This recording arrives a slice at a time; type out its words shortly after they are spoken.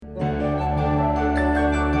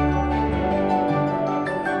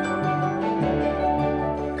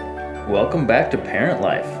Welcome back to Parent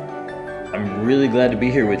Life. I'm really glad to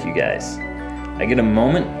be here with you guys. I get a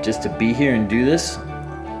moment just to be here and do this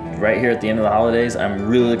right here at the end of the holidays. I'm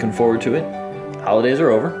really looking forward to it. Holidays are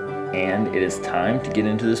over, and it is time to get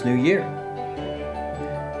into this new year.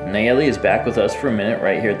 Nayeli is back with us for a minute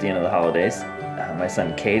right here at the end of the holidays. My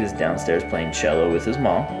son Cade is downstairs playing cello with his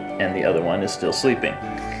mom, and the other one is still sleeping.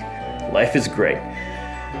 Life is great.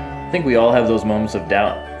 I think we all have those moments of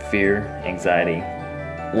doubt, fear, anxiety,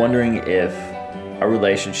 wondering if our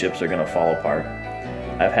relationships are going to fall apart.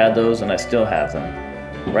 I've had those and I still have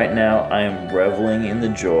them. Right now, I am reveling in the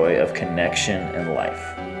joy of connection and life.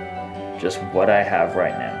 Just what I have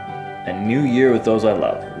right now. A new year with those I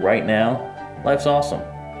love. Right now, life's awesome.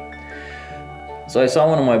 So I saw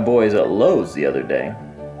one of my boys at Lowe's the other day.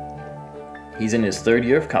 He's in his third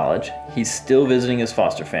year of college. He's still visiting his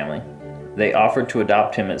foster family. They offered to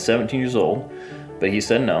adopt him at 17 years old, but he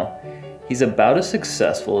said no. He's about as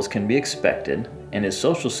successful as can be expected, and his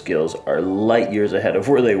social skills are light years ahead of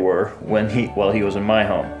where they were while he was in my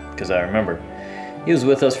home. Because I remember, he was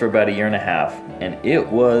with us for about a year and a half, and it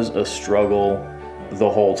was a struggle the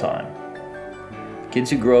whole time. Kids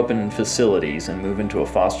who grow up in facilities and move into a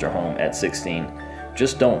foster home at 16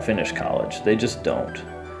 just don't finish college. They just don't.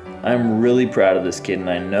 I'm really proud of this kid, and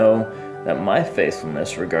I know that my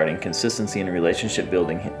faithfulness regarding consistency in relationship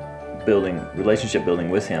building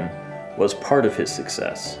with him was part of his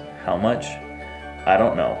success. How much? I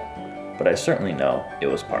don't know, but I certainly know it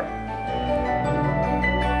was part.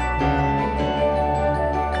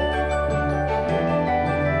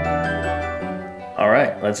 All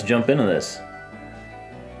right, let's jump into this.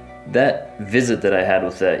 That visit that I had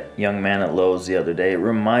with that young man at Lowe's the other day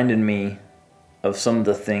reminded me of some of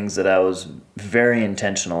the things that I was very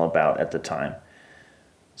intentional about at the time.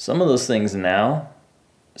 Some of those things now,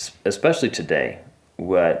 especially today,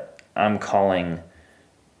 what I'm calling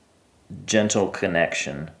gentle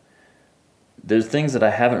connection. There's things that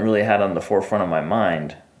I haven't really had on the forefront of my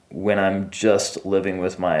mind when I'm just living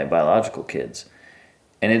with my biological kids.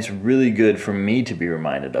 And it's really good for me to be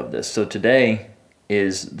reminded of this. So today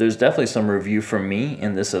there's definitely some review for me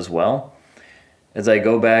in this as well. As I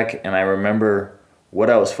go back and I remember what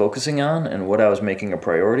I was focusing on and what I was making a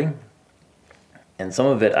priority. And some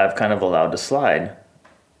of it I've kind of allowed to slide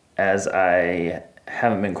as I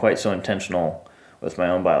haven't been quite so intentional with my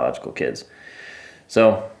own biological kids.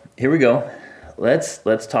 So here we go.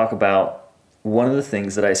 Let's talk about one of the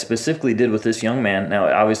things that I specifically did with this young man. Now,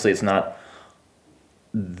 obviously, it's not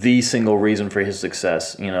the single reason for his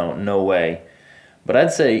success, no way. But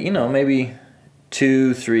I'd say, maybe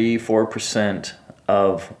 2, 3, 4%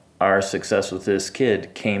 of our success with this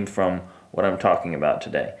kid came from what I'm talking about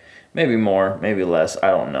today. Maybe more, maybe less,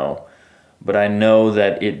 I don't know. But I know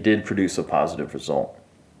that it did produce a positive result.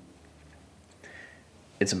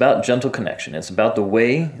 It's about gentle connection. It's about the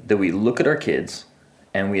way that we look at our kids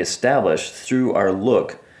and we establish through our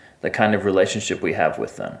look the kind of relationship we have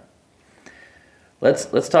with them.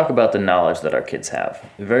 Let's talk about the knowledge that our kids have.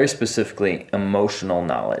 Very specifically, emotional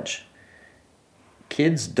knowledge.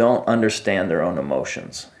 Kids don't understand their own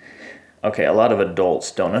emotions. Okay, a lot of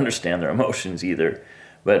adults don't understand their emotions either,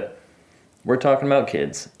 but we're talking about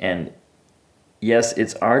kids, and yes,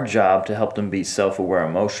 it's our job to help them be self-aware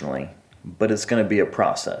emotionally, but it's going to be a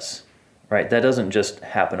process, right? That doesn't just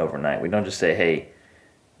happen overnight. We don't just say, hey,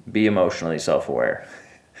 be emotionally self-aware.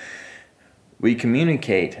 We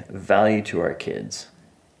communicate value to our kids,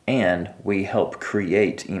 and we help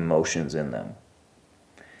create emotions in them.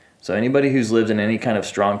 So anybody who's lived in any kind of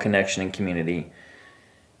strong connection and community,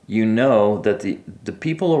 you know that the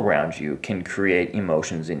people around you can create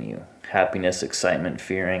emotions in you. Happiness, excitement,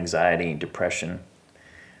 fear, anxiety, depression.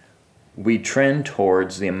 We trend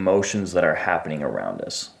towards the emotions that are happening around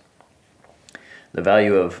us. The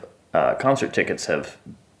value of concert tickets have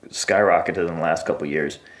skyrocketed in the last couple of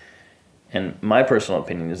years. And my personal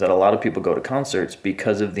opinion is that a lot of people go to concerts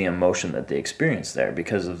because of the emotion that they experience there,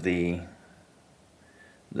 because of the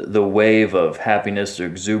wave of happiness or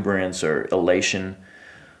exuberance or elation,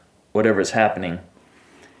 whatever is happening.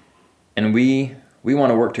 And we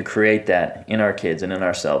want to work to create that in our kids and in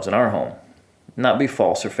ourselves, in our home. Not be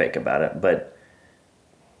false or fake about it, but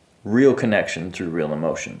real connection through real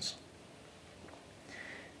emotions.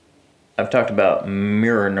 I've talked about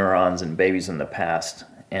mirror neurons in babies in the past,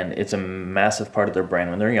 and it's a massive part of their brain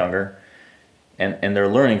when they're younger, and they're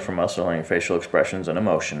learning from us, they're learning facial expressions and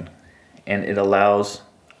emotion, and it allows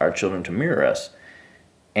our children to mirror us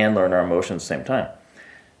and learn our emotions at the same time.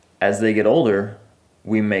 As they get older,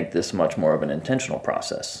 we make this much more of an intentional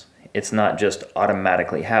process. It's not just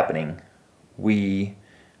automatically happening. We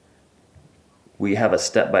have a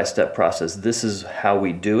step-by-step process. This is how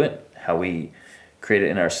we do it, how we create it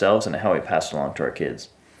in ourselves, and how we pass it along to our kids.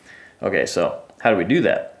 Okay, so how do we do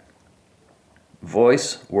that?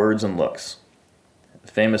 Voice, words, and looks. A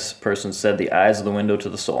famous person said the eyes are the window to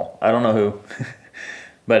the soul. I don't know who,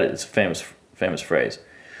 but it's a famous phrase.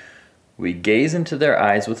 We gaze into their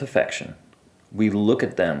eyes with affection. We look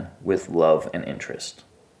at them with love and interest.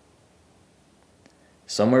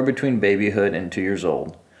 Somewhere between babyhood and 2 years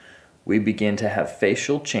old, we begin to have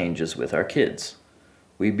facial changes with our kids.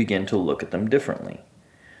 We begin to look at them differently.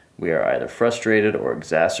 We are either frustrated or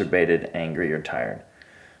exacerbated, angry, or tired.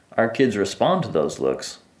 Our kids respond to those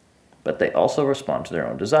looks, but they also respond to their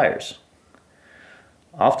own desires.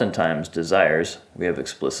 Oftentimes, desires we have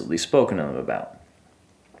explicitly spoken to them about,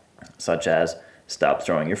 such as stop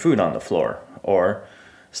throwing your food on the floor, or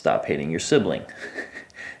stop hating your sibling.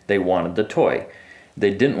 They wanted the toy.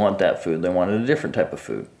 They didn't want that food. They wanted a different type of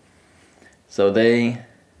food. So they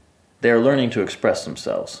are learning to express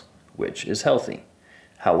themselves, which is healthy.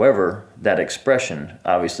 However, that expression,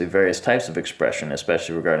 obviously various types of expression,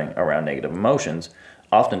 especially around negative emotions,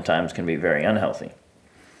 oftentimes can be very unhealthy.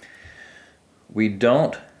 We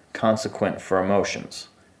don't consequent for emotions,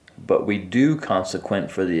 but we do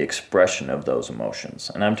consequent for the expression of those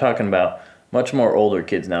emotions. And I'm talking about much more older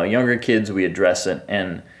kids now. Younger kids, we address it,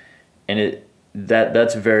 and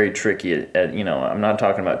that's very tricky. I'm not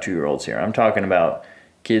talking about 2-year-olds here. I'm talking about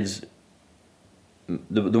kids.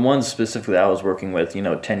 The ones specifically I was working with,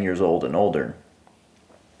 10 years old and older,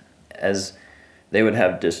 as they would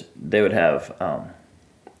have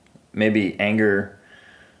maybe anger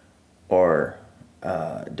or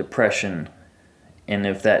depression, and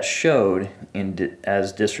if that showed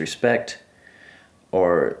as disrespect,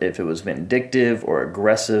 or if it was vindictive or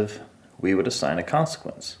aggressive, we would assign a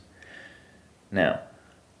consequence. Now,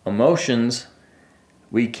 emotions,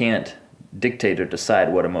 we can't dictate or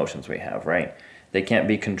decide what emotions we have, right? They can't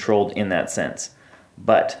be controlled in that sense,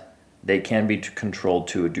 but they can be controlled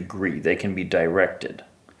to a degree. They can be directed,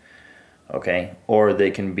 okay? Or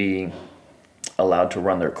they can be allowed to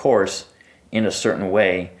run their course in a certain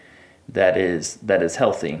way that is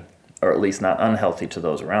healthy, or at least not unhealthy to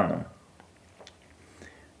those around them.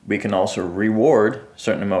 We can also reward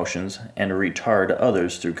certain emotions and retard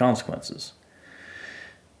others through consequences.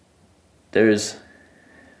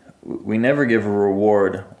 We never give a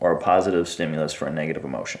reward or a positive stimulus for a negative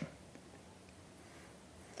emotion.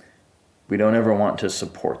 We don't ever want to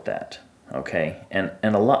support that, okay? And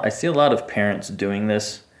I see a lot of parents doing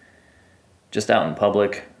this just out in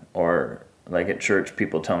public, or like at church,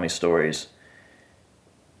 people tell me stories.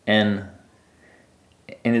 And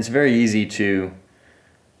it's very easy to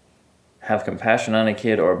have compassion on a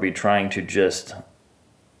kid or be trying to just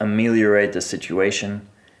ameliorate the situation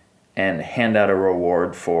and hand out a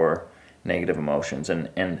reward for negative emotions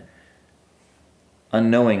and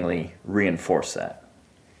unknowingly reinforce that.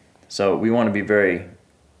 So we want to be very,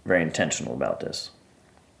 very intentional about this.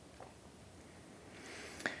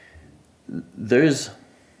 The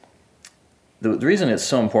reason it's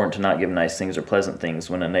so important to not give nice things or pleasant things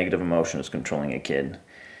when a negative emotion is controlling a kid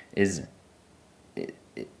is,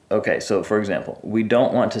 okay, so for example, we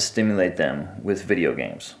don't want to stimulate them with video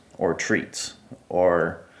games or treats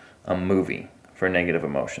or a movie for negative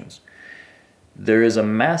emotions. There is a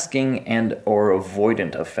masking and or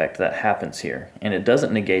avoidant effect that happens here, and it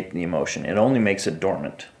doesn't negate the emotion. It only makes it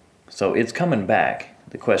dormant. So it's coming back.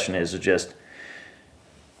 The question is just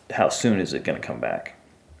how soon is it going to come back?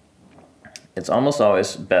 It's almost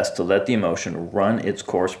always best to let the emotion run its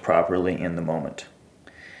course properly in the moment.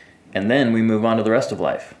 And then we move on to the rest of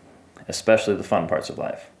life, especially the fun parts of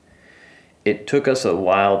life. It took us a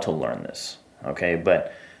while to learn this, okay?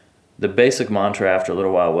 But the basic mantra after a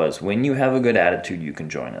little while was, when you have a good attitude, you can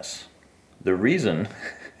join us. The reason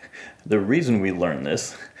we learned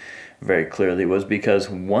this very clearly was because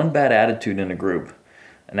one bad attitude in a group,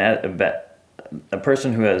 a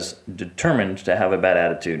person who is determined to have a bad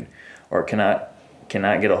attitude or cannot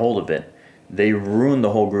get a hold of it, they ruin the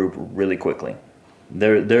whole group really quickly.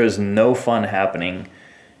 There is no fun happening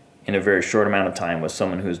in a very short amount of time with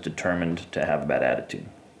someone who's determined to have a bad attitude.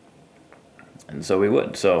 And so we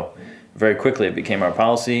would. So very quickly it became our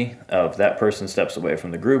policy of that person steps away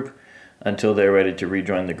from the group until they're ready to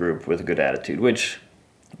rejoin the group with a good attitude, which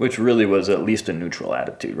really was at least a neutral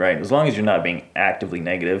attitude, right? As long as you're not being actively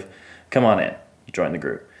negative, come on in, join the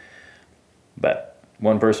group. But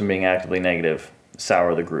one person being actively negative,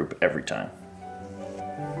 sour the group every time.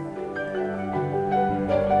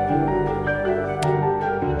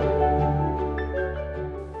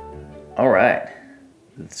 All right,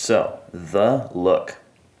 so the look.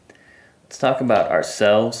 Let's talk about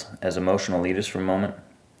ourselves as emotional leaders for a moment.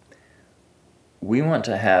 we want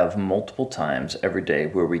to have multiple times every day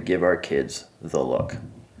where we give our kids the look.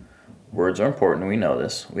 Words are important. We know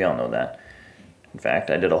this. We all know that. In fact,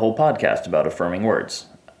 I did a whole podcast about affirming words.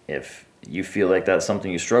 If you feel like that's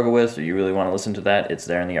something you struggle with or you really want to listen to that, it's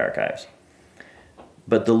there in the archives.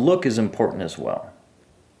 But the look is important as well.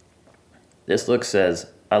 This look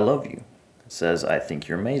says, I love you. It says, I think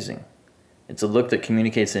you're amazing. It's a look that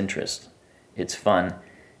communicates interest. It's fun.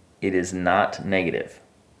 It is not negative.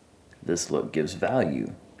 This look gives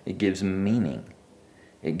value. It gives meaning.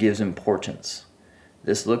 It gives importance.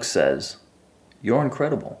 This look says, you're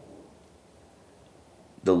incredible.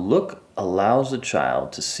 The look allows the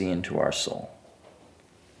child to see into our soul.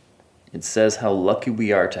 It says how lucky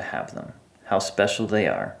we are to have them, how special they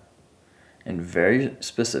are, and very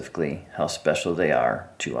specifically, how special they are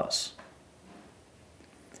to us.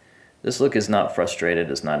 This look is not frustrated,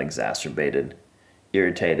 it's not exacerbated,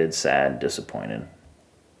 irritated, sad, disappointed.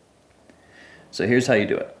 So here's how you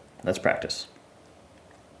do it. Let's practice.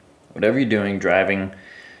 Whatever you're doing, driving,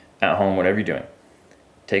 at home, whatever you're doing,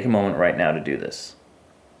 take a moment right now to do this.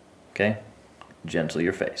 Okay? Gentle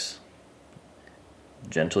your face.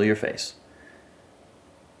 Gentle your face.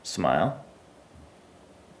 Smile.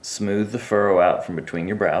 Smooth the furrow out from between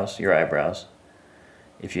your brows, your eyebrows.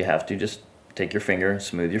 If you have to, just take your finger,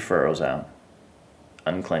 smooth your furrows out.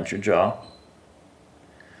 Unclench your jaw.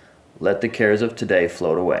 Let the cares of today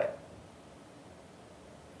float away.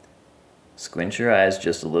 Squint your eyes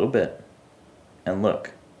just a little bit and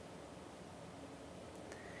look.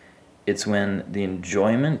 It's when the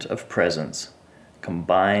enjoyment of presence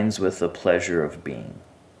combines with the pleasure of being.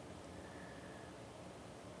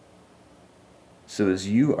 So as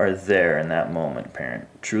you are there in that moment, parent,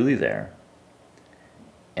 truly there,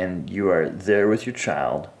 and you are there with your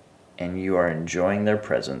child, and you are enjoying their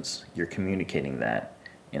presence, you're communicating that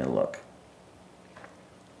in a look.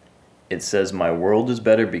 It says, my world is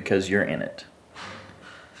better because you're in it.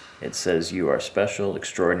 It says you are special,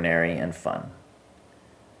 extraordinary, and fun.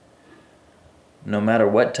 No matter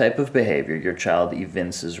what type of behavior your child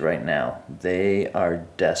evinces right now, they are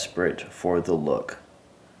desperate for the look.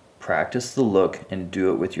 Practice the look and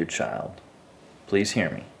do it with your child. Please hear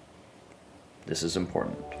me. This is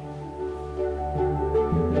important.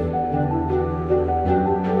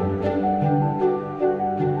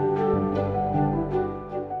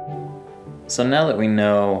 So now that we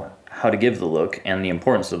know how to give the look and the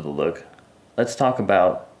importance of the look, let's talk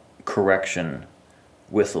about correction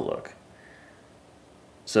with the look.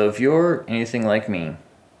 So if you're anything like me,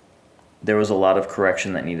 there was a lot of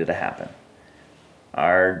correction that needed to happen.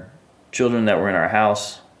 Our children that were in our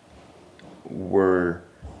house were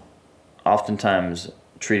oftentimes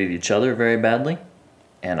treated each other very badly,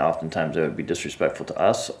 and oftentimes they would be disrespectful to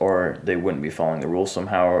us, or they wouldn't be following the rules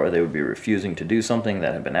somehow, or they would be refusing to do something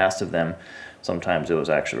that had been asked of them. Sometimes it was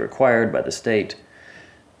actually required by the state.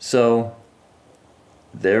 So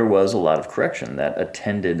there was a lot of correction that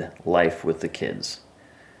attended life with the kids.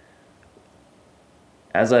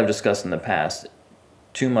 As I've discussed in the past,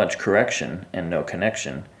 too much correction and no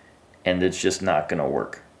connection, and it's just not going to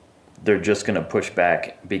work. They're just going to push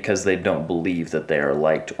back because they don't believe that they are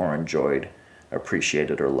liked or enjoyed,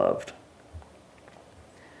 appreciated or loved.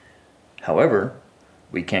 However,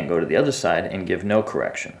 we can't go to the other side and give no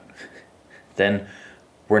correction. Then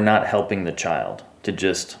we're not helping the child to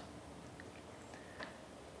just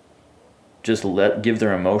give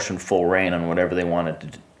their emotion full rein on whatever they want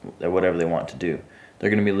to do. They're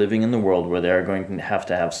going to be living in the world where they're going to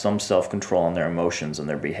have some self-control on their emotions and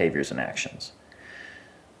their behaviors and actions.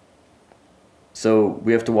 So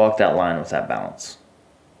we have to walk that line with that balance.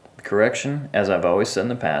 Correction, as I've always said in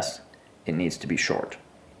the past, it needs to be short.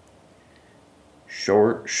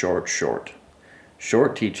 Short, short, short.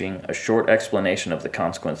 Short teaching, a short explanation of the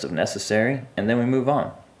consequence if necessary, and then we move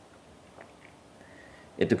on.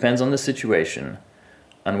 It depends on the situation,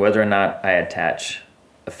 on whether or not I attach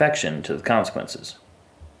affection to the consequences.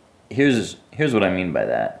 Here's what I mean by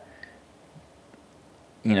that.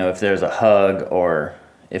 If there's a hug or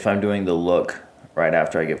if I'm doing the look right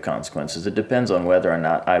after I give consequences, it depends on whether or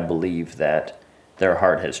not I believe that their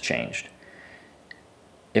heart has changed.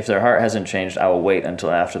 If their heart hasn't changed, I will wait until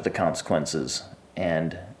after the consequences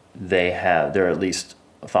and they're at least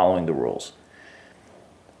following the rules.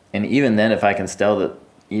 And even then, if I can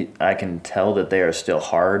tell that they are still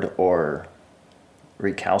hard or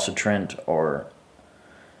recalcitrant or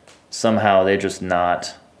somehow they're just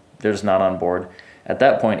not on board. At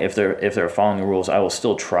that point, if they're following the rules, I will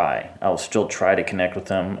still try. I will still try to connect with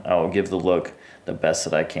them. I will give the look the best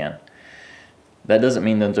that I can. That doesn't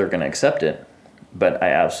mean that they're going to accept it, but I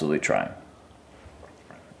absolutely try.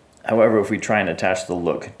 However, if we try and attach the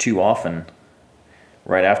look too often,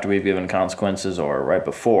 right after we've given consequences or right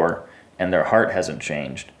before, and their heart hasn't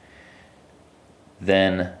changed,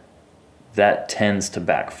 then that tends to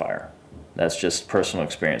backfire. That's just personal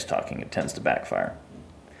experience talking. It tends to backfire.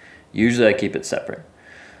 Usually I keep it separate.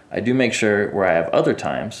 I do make sure where I have other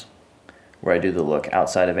times where I do the look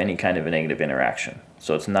outside of any kind of a negative interaction.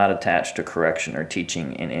 So it's not attached to correction or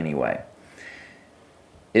teaching in any way.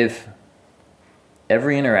 If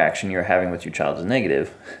every interaction you're having with your child is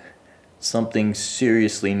negative, something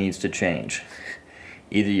seriously needs to change.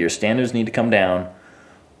 Either your standards need to come down,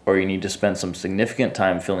 or you need to spend some significant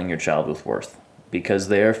time filling your child with worth, because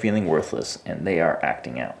they are feeling worthless and they are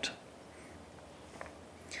acting out.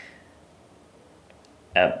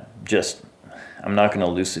 I'm not going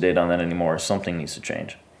to elucidate on that anymore. Something needs to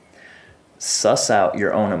change. Suss out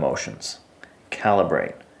your own emotions.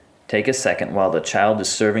 Calibrate. Take a second while the child is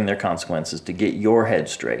serving their consequences to get your head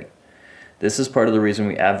straight. This is part of the reason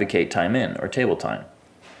we advocate time in, or table time.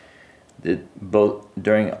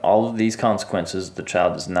 During all of these consequences, the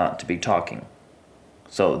child is not to be talking.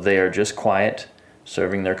 So they are just quiet,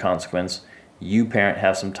 serving their consequence. You, parent,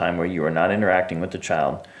 have some time where you are not interacting with the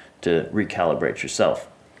child to recalibrate yourself.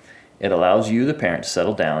 It allows you, the parent, to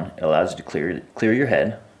settle down. It allows you to clear your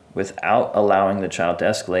head without allowing the child to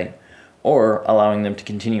escalate or allowing them to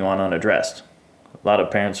continue on unaddressed. A lot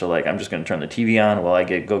of parents are like, I'm just going to turn the TV on while I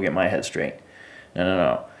go get my head straight.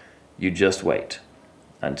 No. You just wait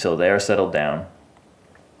until they are settled down,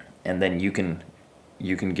 and then you can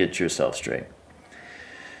get yourself straight.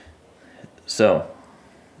 So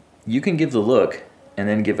you can give the look and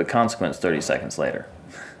then give a consequence 30 seconds later.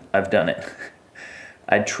 I've done it.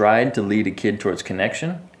 I tried to lead a kid towards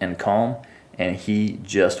connection and calm, and he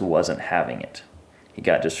just wasn't having it. He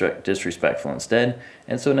got disrespectful instead,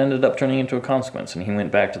 and so it ended up turning into a consequence, and he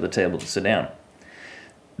went back to the table to sit down.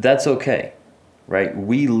 That's okay, right?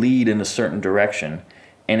 We lead in a certain direction,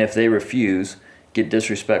 and if they refuse, get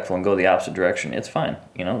disrespectful, and go the opposite direction, it's fine.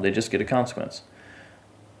 They just get a consequence.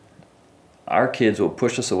 Our kids will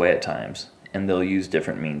push us away at times, and they'll use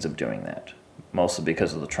different means of doing that, mostly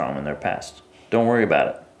because of the trauma in their past. Don't worry about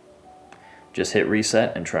it. Just hit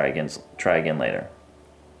reset and try again later.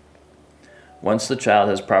 Once the child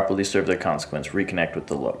has properly served their consequence, reconnect with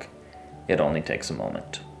the look. It only takes a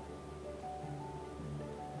moment.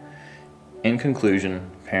 In conclusion,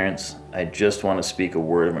 parents, I just want to speak a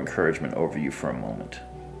word of encouragement over you for a moment.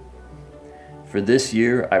 For this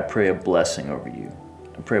year, I pray a blessing over you.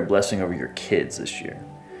 I pray a blessing over your kids this year.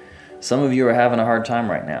 Some of you are having a hard time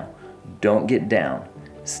right now. Don't get down.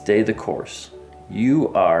 Stay the course. You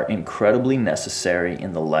are incredibly necessary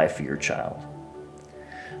in the life of your child.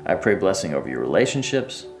 I pray blessing over your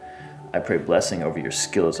relationships. I pray blessing over your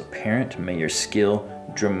skill as a parent. May your skill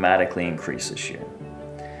dramatically increase this year.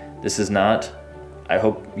 This is not, I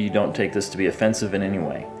hope you don't take this to be offensive in any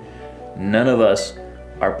way. None of us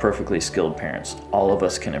are perfectly skilled parents. All of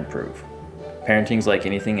us can improve. Parenting's like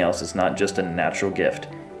anything else. It's not just a natural gift.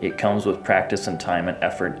 It comes with practice and time and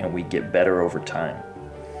effort, and we get better over time.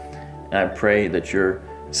 And I pray that your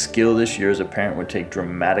skill this year as a parent would take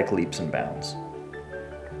dramatic leaps and bounds.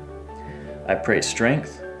 I pray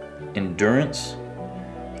strength, endurance.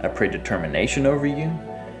 I pray determination over you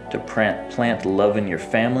to plant love in your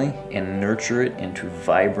family and nurture it into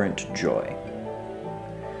vibrant joy.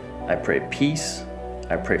 I pray peace.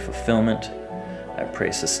 I pray fulfillment. I pray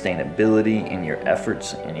sustainability in your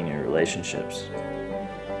efforts and in your relationships.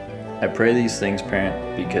 I pray these things,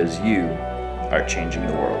 parent, because you are changing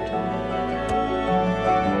the world.